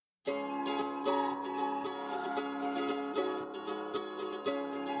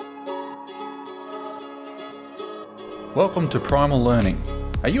Welcome to Primal Learning.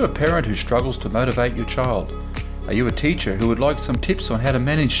 Are you a parent who struggles to motivate your child? Are you a teacher who would like some tips on how to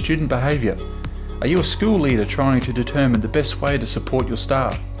manage student behaviour? Are you a school leader trying to determine the best way to support your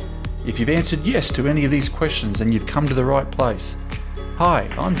staff? If you've answered yes to any of these questions, then you've come to the right place. Hi,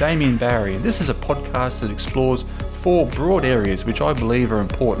 I'm Damien Barry, and this is a podcast that explores 4 broad areas which I believe are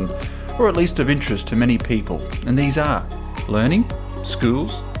important, or at least of interest to many people, and these are learning,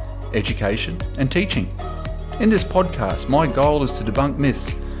 schools, education, and teaching. In this podcast, my goal is to debunk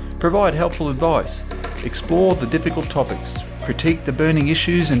myths, provide helpful advice, explore the difficult topics, critique the burning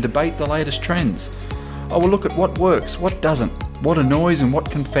issues, and debate the latest trends. I will look at what works, what doesn't, what annoys and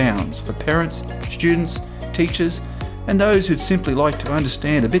what confounds for parents, students, teachers, and those who'd simply like to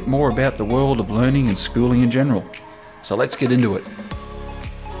understand a bit more about the world of learning and schooling in general. So let's get into it.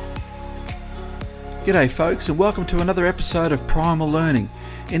 G'day folks, and welcome to another episode of Primal Learning.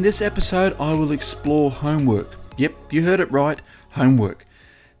 In this episode, I will explore homework. Yep, you heard it right, homework.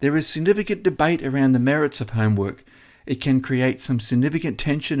 There is significant debate around the merits of homework. It can create some significant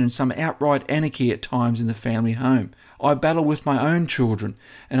tension and some outright anarchy at times in the family home. I battle with my own children,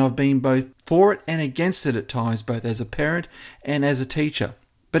 and I've been both for it and against it at times, both as a parent and as a teacher.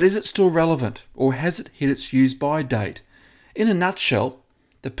 But is it still relevant, or has it hit its use-by date? In a nutshell,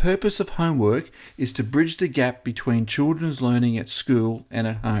 the purpose of homework is to bridge the gap between children's learning at school and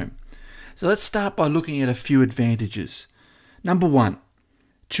at home. So let's start by looking at a few advantages. Number 1,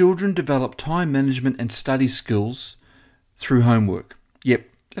 children develop time management and study skills through homework. Yep,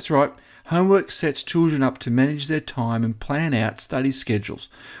 that's right. Homework sets children up to manage their time and plan out study schedules,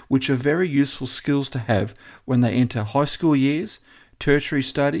 which are very useful skills to have when they enter high school years, tertiary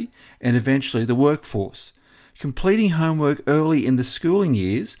study, and eventually the workforce. Completing homework early in the schooling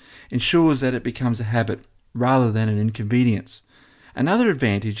years ensures that it becomes a habit rather than an inconvenience. Another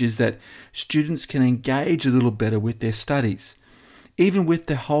advantage is that students can engage a little better with their studies. Even with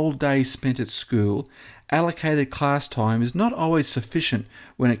the whole day spent at school, allocated class time is not always sufficient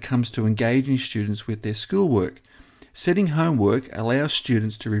when it comes to engaging students with their schoolwork. Setting homework allows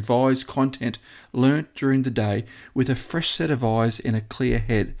students to revise content learnt during the day with a fresh set of eyes and a clear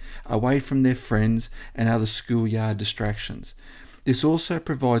head, away from their friends and other schoolyard distractions. This also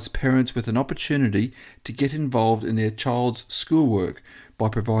provides parents with an opportunity to get involved in their child's schoolwork by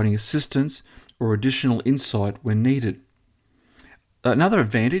providing assistance or additional insight when needed. Another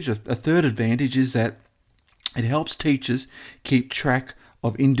advantage, a third advantage, is that it helps teachers keep track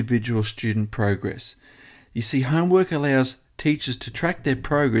of individual student progress. You see, homework allows teachers to track their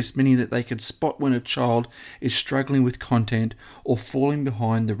progress, meaning that they can spot when a child is struggling with content or falling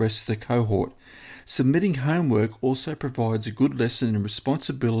behind the rest of the cohort. Submitting homework also provides a good lesson in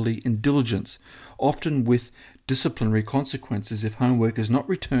responsibility and diligence, often with disciplinary consequences if homework is not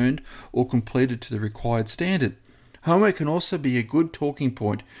returned or completed to the required standard. Homework can also be a good talking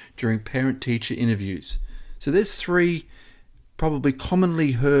point during parent-teacher interviews. So there's 3 probably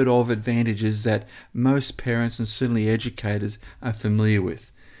commonly heard of advantages that most parents and certainly educators are familiar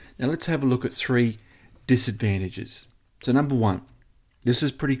with. Now let's have a look at 3 disadvantages. So number 1, this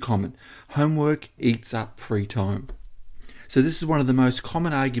is pretty common. Homework eats up free time. So this is one of the most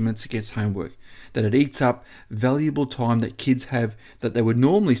common arguments against homework, that it eats up valuable time that kids have that they would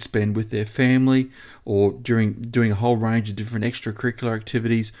normally spend with their family or doing a whole range of different extracurricular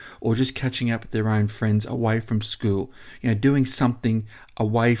activities or just catching up with their own friends away from school. Doing something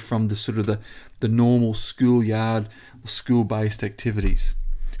away from the normal schoolyard or school-based activities.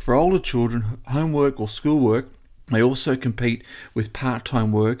 For older children, homework or schoolwork may also compete with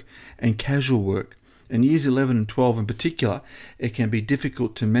part-time work and casual work. In years 11 and 12 in particular, it can be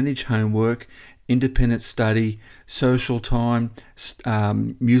difficult to manage homework, independent study, social time,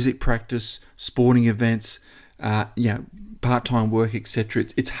 music practice, sporting events, part-time work, etc.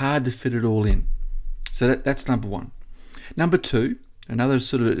 It's hard to fit it all in. So that's number 1. Number 2, another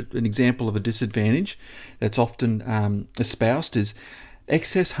sort of an example of a disadvantage that's often espoused is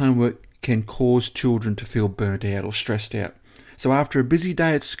excess homework can cause children to feel burnt out or stressed out. So after a busy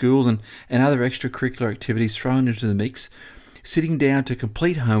day at school and other extracurricular activities thrown into the mix, sitting down to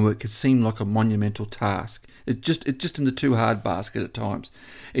complete homework can seem like a monumental task. It's just in the too hard basket at times.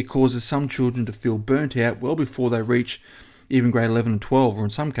 It causes some children to feel burnt out well before they reach even grade 11 and 12, or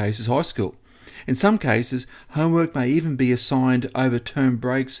in some cases high school. In some cases, homework may even be assigned over term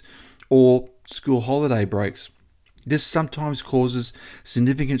breaks or school holiday breaks. This sometimes causes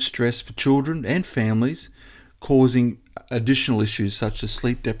significant stress for children and families, causing additional issues such as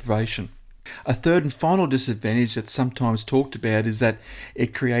sleep deprivation. A third and final disadvantage that's sometimes talked about is that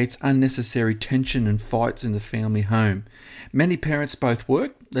it creates unnecessary tension and fights in the family home. Many parents both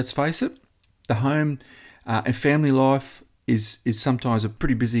work, let's face it. The home And family life is sometimes a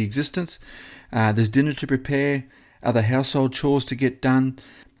pretty busy existence. There's dinner to prepare, other household chores to get done,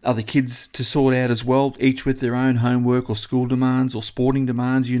 other kids to sort out as well, each with their own homework or school demands or sporting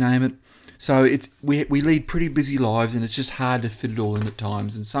demands, you name it. So we lead pretty busy lives, and it's just hard to fit it all in at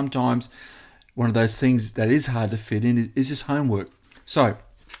times. And sometimes one of those things that is hard to fit in is just homework. So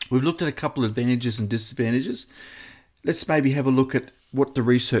we've looked at a couple of advantages and disadvantages. Let's maybe have a look at what the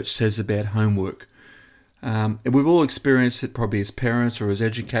research says about homework. And we've all experienced it probably as parents or as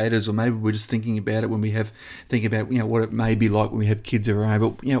educators, or maybe we're just thinking about it when we think about what it may be like when we have kids of our own.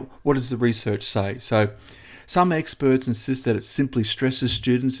 But what does the research say? So some experts insist that it simply stresses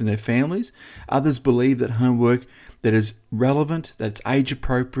students and their families. Others believe that homework that is relevant, that it's age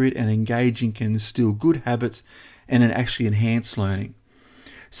appropriate and engaging can instill good habits and actually enhance learning.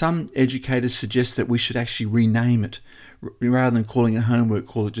 Some educators suggest that we should actually rename it. Rather than calling it homework,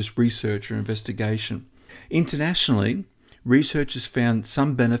 call it just research or investigation. Internationally, researchers found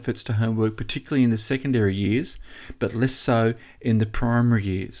some benefits to homework, particularly in the secondary years, but less so in the primary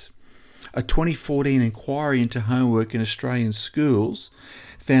years. A 2014 inquiry into homework in Australian schools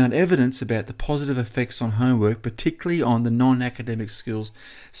found evidence about the positive effects on homework, particularly on the non-academic skills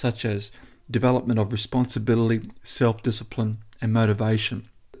such as development of responsibility, self-discipline, and motivation.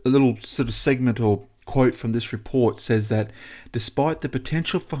 A little sort of segment or quote from this report says that despite the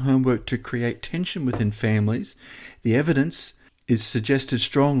potential for homework to create tension within families, the evidence is suggested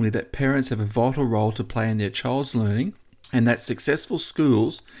strongly that parents have a vital role to play in their child's learning, and that successful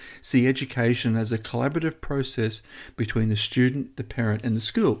schools see education as a collaborative process between the student, the parent, and the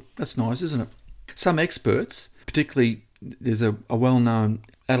school. That's nice, isn't it? Some experts, particularly there's a well-known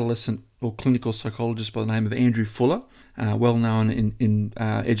adolescent or clinical psychologist by the name of Andrew Fuller, well known in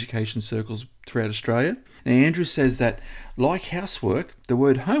education circles throughout Australia. Now, Andrew says that, like housework, the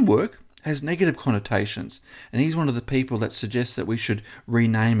word homework has negative connotations, and he's one of the people that suggests that we should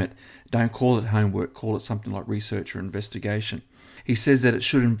rename it. Don't call it homework, call it something like research or investigation. He says that it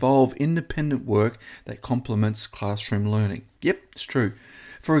should involve independent work that complements classroom learning. Yep, it's true.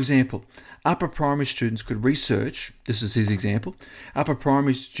 For example, upper primary students could research, this is his example, upper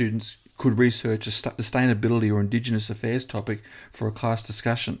primary students could research a sustainability or Indigenous affairs topic for a class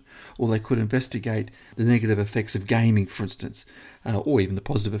discussion, or they could investigate the negative effects of gaming, for instance, or even the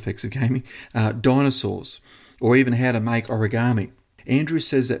positive effects of gaming, dinosaurs, or even how to make origami. Andrew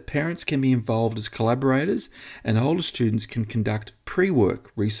says that parents can be involved as collaborators, and older students can conduct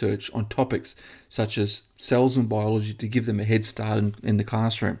pre-work research on topics such as cells and biology to give them a head start in the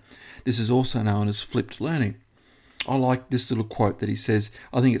classroom. This is also known as flipped learning. I like this little quote that he says.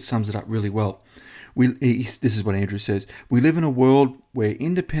 I think it sums it up really well. This is what Andrew says. We live in a world where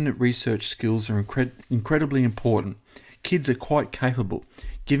independent research skills are incredibly important. Kids are quite capable.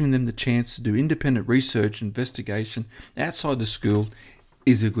 Giving them the chance to do independent research and investigation outside the school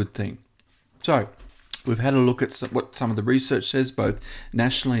is a good thing. So, we've had a look at what some of the research says, both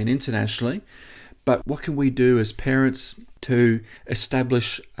nationally and internationally. But what can we do as parents to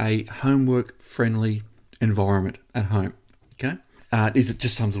establish a homework-friendly environment at home? Okay, is it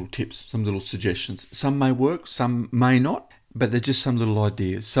just some little tips, some little suggestions? Some may work, some may not, but they're just some little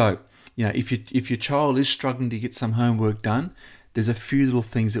ideas. So, if your child is struggling to get some homework done, there's a few little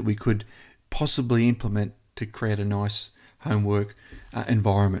things that we could possibly implement to create a nice homework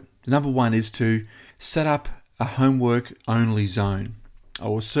environment. The number one is to set up a homework only zone,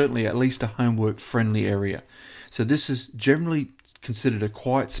 or certainly at least a homework friendly area. So this is generally considered a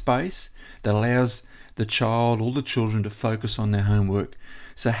quiet space that allows the child or the children to focus on their homework.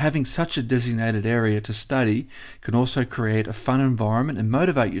 So having such a designated area to study can also create a fun environment and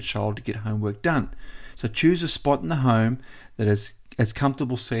motivate your child to get homework done. So choose a spot in the home that has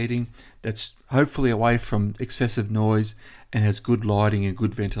comfortable seating, that's hopefully away from excessive noise and has good lighting and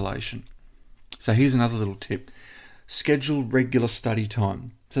good ventilation. So here's another little tip. Schedule regular study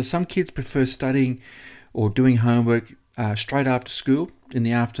time. So some kids prefer studying or doing homework straight after school in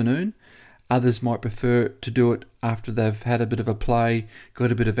the afternoon. Others might prefer to do it after they've had a bit of a play,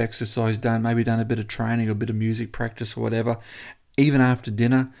 got a bit of exercise done, maybe done a bit of training or a bit of music practice or whatever. Even after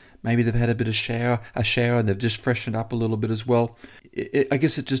dinner, maybe they've had a bit of shower and they've just freshened up a little bit as well. I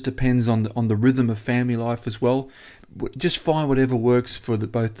guess it just depends on the rhythm of family life as well. Just find whatever works for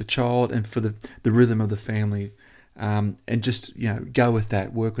both the child and for the rhythm of the family. And just, go with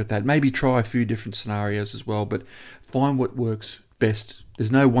that, work with that. Maybe try a few different scenarios as well, but find what works best.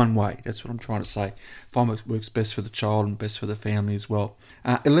 There's no one way. That's what I'm trying to say. Find what works best for the child and best for the family as well.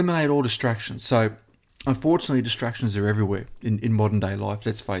 Eliminate all distractions. So, unfortunately, distractions are everywhere in modern day life,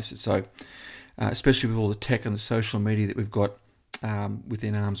 let's face it. So, especially with all the tech and the social media that we've got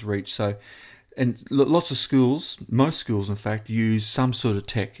within arm's reach. So, And lots of schools, most schools in fact, use some sort of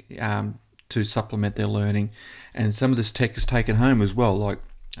tech to supplement their learning, and some of this tech is taken home as well, like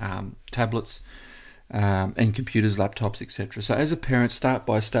tablets and computers, laptops, etc. So as a parent, start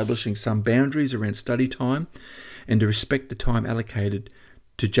by establishing some boundaries around study time and to respect the time allocated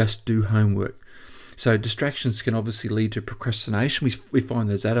to just do homework. So distractions can obviously lead to procrastination. We find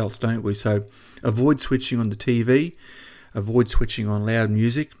those adults, don't we? So avoid switching on the TV, avoid switching on loud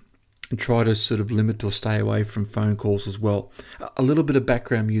music, and try to sort of limit or stay away from phone calls as well. A little bit of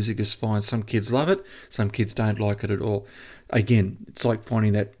background music is fine. Some kids love it, some kids don't like it at all. Again, it's like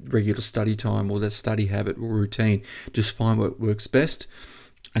finding that regular study time or that study habit or routine. Just find what works best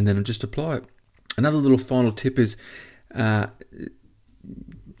and then just apply it. Another little final tip is, this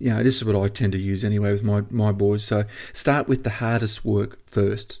is what I tend to use anyway with my boys. So start with the hardest work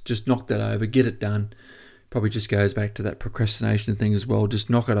first. Just knock that over, get it done. Probably just goes back to that procrastination thing as well. Just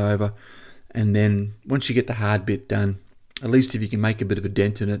knock it over. And then once you get the hard bit done, at least if you can make a bit of a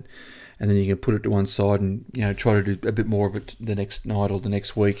dent in it, and then you can put it to one side and try to do a bit more of it the next night or the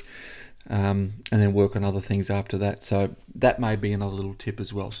next week, and then work on other things after that. So that may be another little tip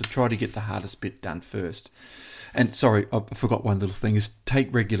as well. So try to get the hardest bit done first. And sorry, I forgot one little thing, is take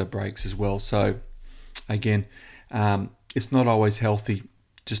regular breaks as well. So again, it's not always healthy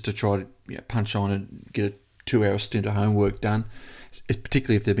just to try to punch on and get a 2-hour stint of homework done,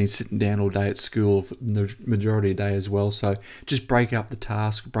 particularly if they've been sitting down all day at school for the majority of the day as well. So just break up the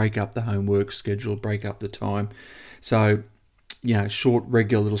task, break up the homework schedule, break up the time. So, short,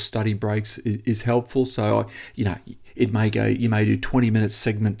 regular little study breaks is helpful. So, you may do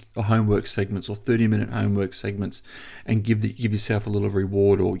 20-minute homework segments or 30-minute homework segments, and give yourself a little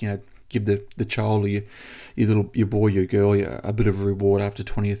reward, or give the child or your boy, your girl, a bit of a reward after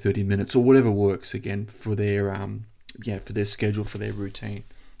 20 or 30 minutes, or whatever works again for their for their schedule, for their routine.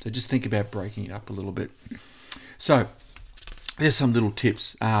 So just think about breaking it up a little bit. So there's some little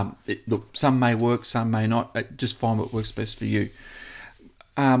tips. Look, some may work, some may not. Just find what works best for you.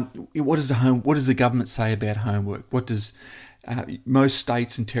 What does the government say about homework? What does most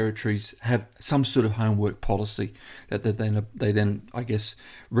states and territories have some sort of homework policy that they then I guess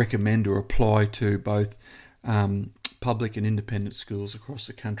recommend or apply to both public and independent schools across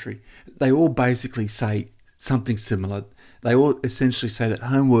the country. They all basically say something similar. They all essentially say that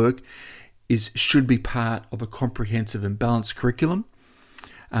homework should be part of a comprehensive and balanced curriculum,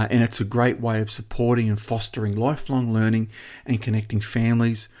 and it's a great way of supporting and fostering lifelong learning and connecting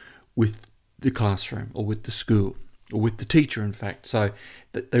families with the classroom or with the school or with the teacher, in fact. So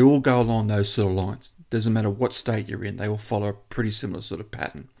they all go along those sort of lines. Doesn't matter what state you're in, they all follow a pretty similar sort of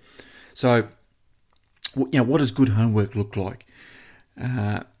pattern. So, what does good homework look like?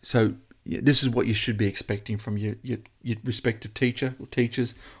 This is what you should be expecting from your respective teacher or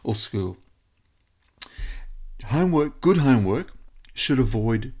teachers or school. Good homework should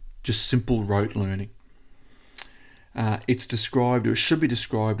avoid just simple rote learning. It should be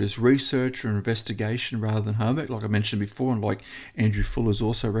described as research or investigation rather than homework, like I mentioned before, and like Andrew Fuller's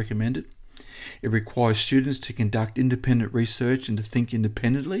also recommended. It requires students to conduct independent research and to think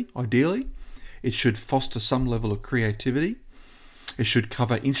independently, ideally. It should foster some level of creativity. It should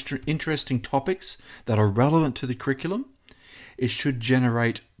cover interesting topics that are relevant to the curriculum. It should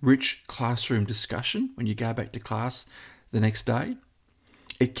generate rich classroom discussion when you go back to class the next day.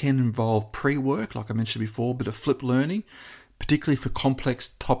 It can involve pre-work, like I mentioned before, but a flipped learning, particularly for complex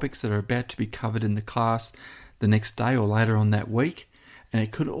topics that are about to be covered in the class the next day or later on that week. And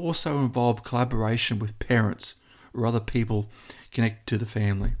it could also involve collaboration with parents or other people connected to the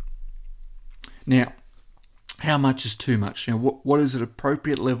family. Now, how much is too much? What is an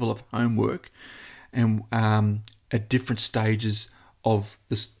appropriate level of homework, and at different stages of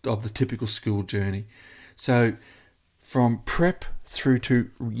the typical school journey? So, from prep through to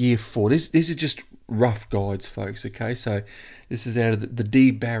year 4. These are just rough guides, folks. Okay, so this is out of the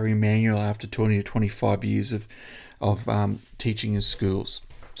D. Barry Manual after 20 to 25 years of teaching in schools.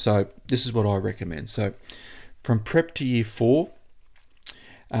 So this is what I recommend. So from prep to year 4,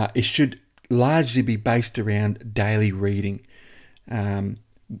 it should largely be based around daily reading,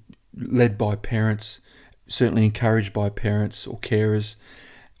 led by parents, certainly encouraged by parents or carers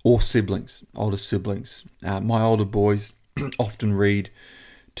or siblings, older siblings. My older boys often read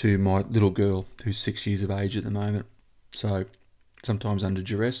to my little girl who's 6 years of age at the moment. So sometimes under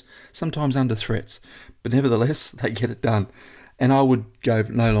duress, sometimes under threats, but nevertheless, they get it done. And I would go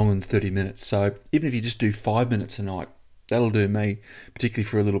no longer than 30 minutes. So even if you just do 5 minutes a night, that'll do me, particularly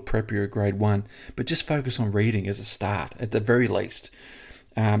for a little prep year at grade 1. But just focus on reading as a start, at the very least.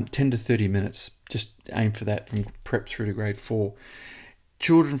 10 to 30 minutes, just aim for that from prep through to grade 4.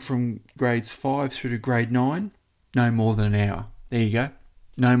 Children from grades 5 through to grade 9, no more than an hour. There you go.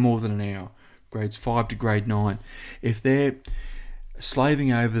 No more than an hour. Grades 5 to grade 9. If they're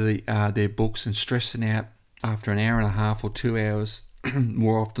slaving over their books and stressing out after an hour and a half or 2 hours,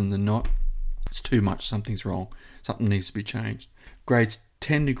 more often than not, it's too much. Something's wrong. Something needs to be changed. Grades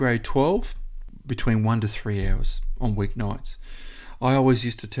 10 to grade 12, between 1 to 3 hours on weeknights. I always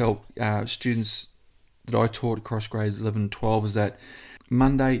used to tell students that I taught across grades 11 and 12 is that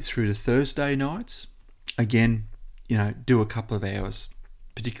Monday through to Thursday nights, again, do a couple of hours,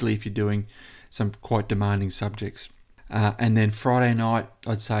 particularly if you're doing some quite demanding subjects. And then Friday night,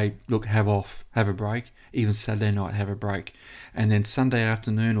 I'd say, look, have a break. Even Saturday night, have a break. And then Sunday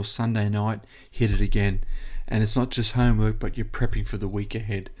afternoon or Sunday night, hit it again. And it's not just homework, but you're prepping for the week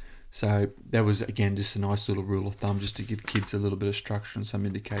ahead. So that was, again, just a nice little rule of thumb just to give kids a little bit of structure and some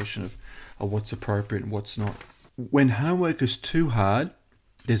indication of what's appropriate and what's not. When homework is too hard,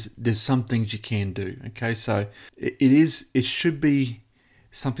 there's some things you can do. Okay, so it should be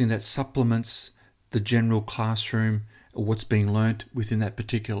something that supplements the general classroom or what's being learnt within that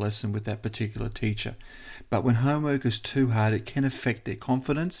particular lesson with that particular teacher. But when homework is too hard, it can affect their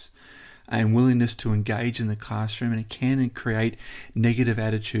confidence and willingness to engage in the classroom, and it can create negative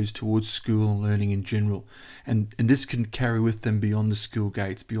attitudes towards school and learning in general. And this can carry with them beyond the school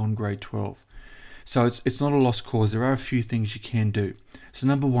gates, beyond grade 12. So it's not a lost cause. There are a few things you can do. So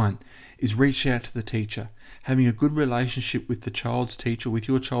number one is reach out to the teacher. Having a good relationship with the child's teacher, with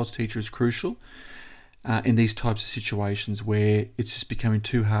your child's teacher, is crucial in these types of situations where it's just becoming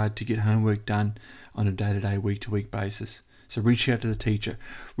too hard to get homework done on a day-to-day, week-to-week basis. So reach out to the teacher.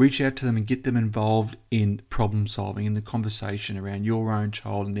 Reach out to them and get them involved in problem solving, in the conversation around your own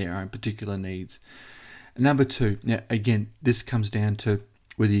child and their own particular needs. And number two, now again, this comes down to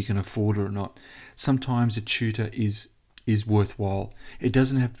whether you can afford it or not. Sometimes a tutor is worthwhile. It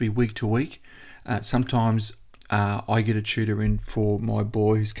doesn't have to be week to week. Sometimes I get a tutor in for my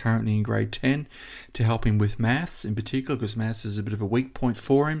boy who's currently in grade 10 to help him with maths in particular, because maths is a bit of a weak point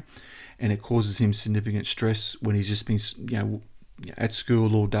for him and it causes him significant stress when he's just been at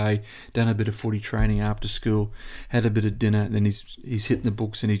school all day, done a bit of footy training after school, had a bit of dinner, and then he's hitting the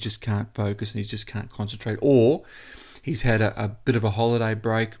books and he just can't focus and he just can't concentrate. Or he's had a bit of a holiday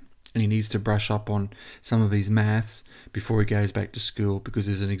break and he needs to brush up on some of his maths before he goes back to school because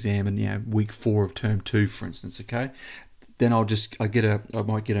there's an exam in week 4 of term 2, for instance. Okay, then I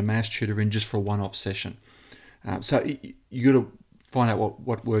might get a maths tutor in just for a one-off session. So you got to find out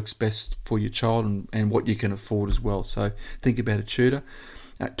what works best for your child and what you can afford as well. So think about a tutor.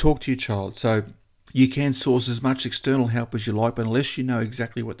 Talk to your child. So you can source as much external help as you like, but unless you know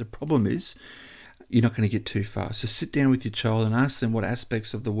exactly what the problem is, you're not going to get too far. So sit down with your child and ask them what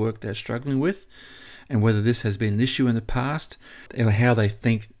aspects of the work they're struggling with and whether this has been an issue in the past and how they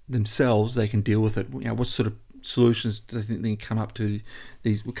think themselves they can deal with it. What sort of solutions do they think they can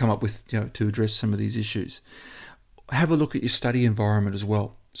come up with to address some of these issues. Have a look at your study environment as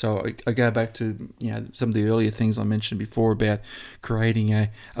well. So I go back to some of the earlier things I mentioned before about creating a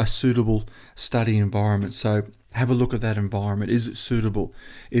suitable study environment. So have a look at that environment. Is it suitable?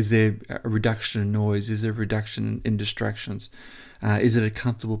 Is there a reduction in noise? Is there a reduction in distractions? Is it a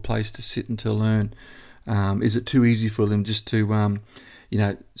comfortable place to sit and to learn? Is it too easy for them just to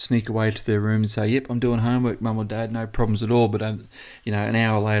sneak away to their room and say, yep, I'm doing homework, mum or dad, no problems at all. But, an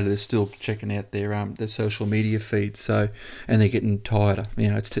hour later, they're still checking out their social media feed. So, and they're getting tired.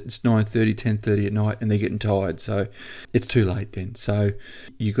 It's 9:30, 10:30 at night and they're getting tired. So it's too late then. So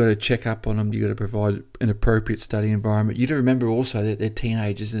you got to check up on them. You got to provide an appropriate study environment. You got to remember also that they're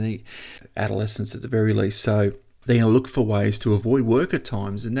teenagers and they're adolescents at the very least. So they're going to look for ways to avoid work at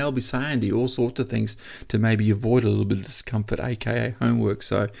times, and they'll be saying to you all sorts of things to maybe avoid a little bit of discomfort, aka homework.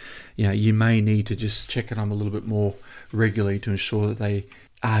 So, you may need to just check on them a little bit more regularly to ensure that they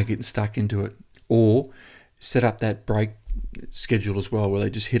are getting stuck into it, or set up that break schedule as well, where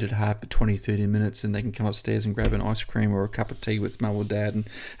they just hit it hard for 20-30 minutes and they can come upstairs and grab an ice cream or a cup of tea with mum or dad and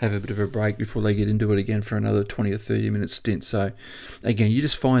have a bit of a break before they get into it again for another 20 or 30 minute stint. So again, you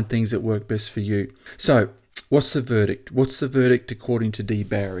just find things that work best for you. So what's the verdict? What's the verdict according to Dee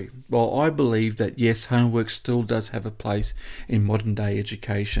Bowery? Well, I believe that yes, homework still does have a place in modern day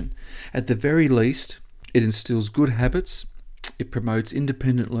education. At the very least, it instills good habits, it promotes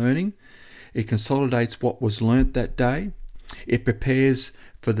independent learning, it consolidates what was learnt that day, it prepares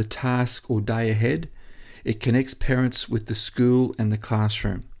for the task or day ahead, it connects parents with the school and the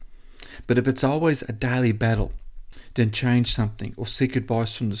classroom. But if it's always a daily battle, then change something or seek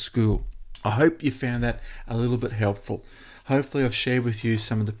advice from the school. I hope you found that a little bit helpful. Hopefully I've shared with you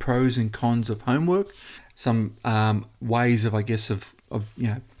some of the pros and cons of homework, some ways of,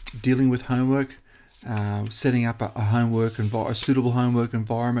 dealing with homework, setting up a suitable homework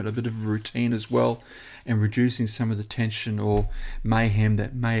environment, a bit of a routine as well, and reducing some of the tension or mayhem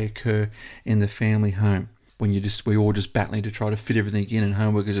that may occur in the family home when we're all just battling to try to fit everything in, and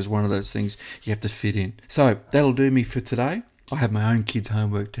homework is just one of those things you have to fit in. So that'll do me for today. I have my own kids'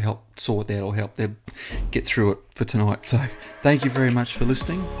 homework to help sort that or help them get through it for tonight. So thank you very much for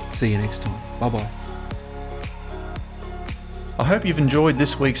listening. See you next time. Bye-bye. I hope you've enjoyed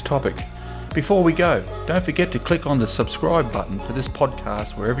this week's topic. Before we go, don't forget to click on the subscribe button for this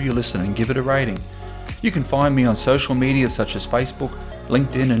podcast wherever you listen and give it a rating. You can find me on social media such as Facebook,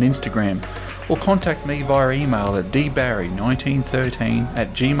 LinkedIn and Instagram, or contact me via email at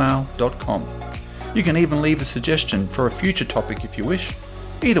dbarry1913@gmail.com. You can even leave a suggestion for a future topic if you wish.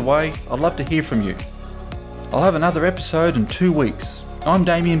 Either way, I'd love to hear from you. I'll have another episode in 2 weeks. I'm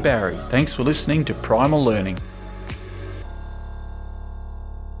Damien Barry. Thanks for listening to Primal Learning.